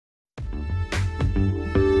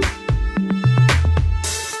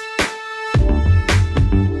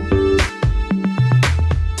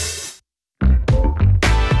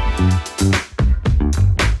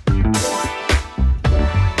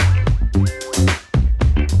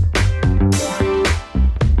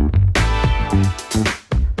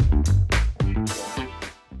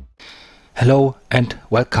Hello and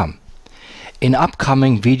welcome. In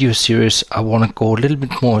upcoming video series I want to go a little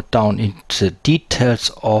bit more down into the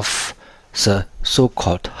details of the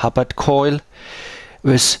so-called Hubbard coil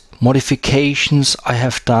with modifications I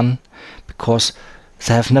have done, because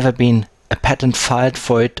there have never been a patent filed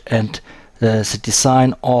for it and the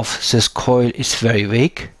design of this coil is very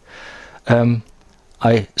vague.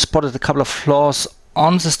 I spotted a couple of flaws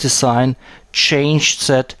on this design, changed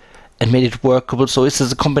that and made it workable. So this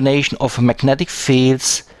is a combination of a magnetic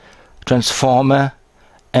fields, transformer,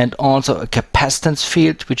 and also a capacitance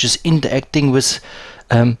field which is interacting with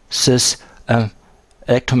this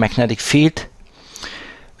electromagnetic field.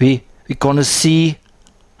 We're gonna see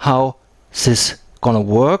how this gonna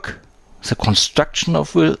work, the construction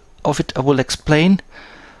of it I will explain,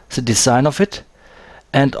 the design of it,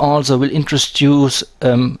 and also will introduce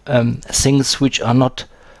things which are not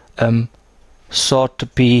thought to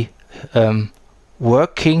be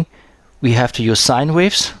working. We have to use sine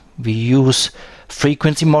waves, we use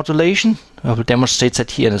frequency modulation, I will demonstrate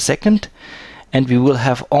that here in a second, and we will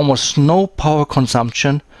have almost no power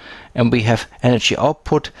consumption, and we have energy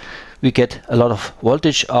output. We get a lot of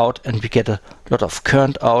voltage out and we get a lot of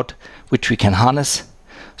current out which we can harness.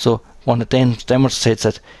 So I want to then demonstrate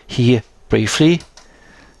that here briefly.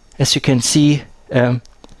 As you can see,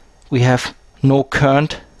 we have no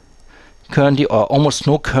current currently, or almost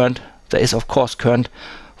no current. There is of course current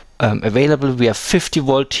available. We have 50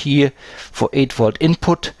 volt here for 8 volt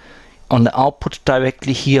input on the output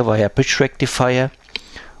directly here via bridge rectifier.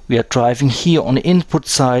 We are driving here on the input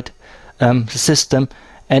side the system,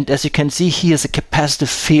 and as you can see here, the capacitive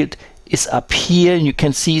field is up here, and you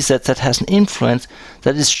can see that that has an influence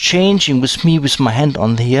that is changing with me with my hand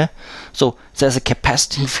on here. So there's a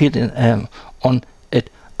capacitive field on it,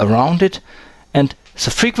 around it, and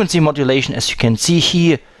the frequency modulation, as you can see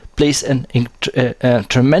here, plays a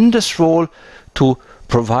tremendous role to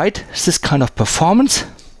provide this kind of performance.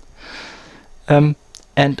 And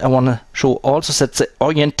I want to show also that the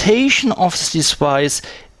orientation of this device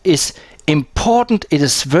is important. It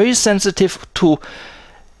is very sensitive to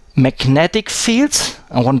magnetic fields.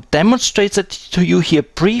 I want to demonstrate that to you here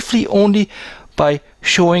briefly only by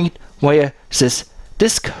showing where this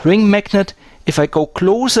disc ring magnet, if I go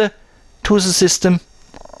closer to the system,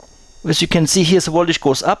 as you can see here, the voltage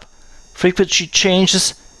goes up, frequency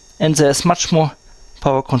changes, and there's much more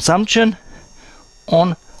power consumption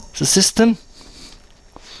on the system.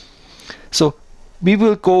 So I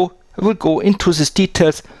will go into these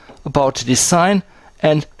details about the design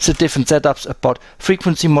and the different setups about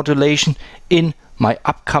frequency modulation in my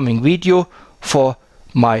upcoming video for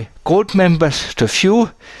my gold members to view.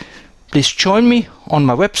 Please join me on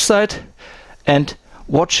my website and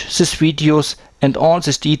watch these videos and all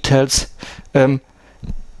these details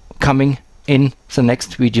coming in the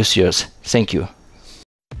next video series. Thank you.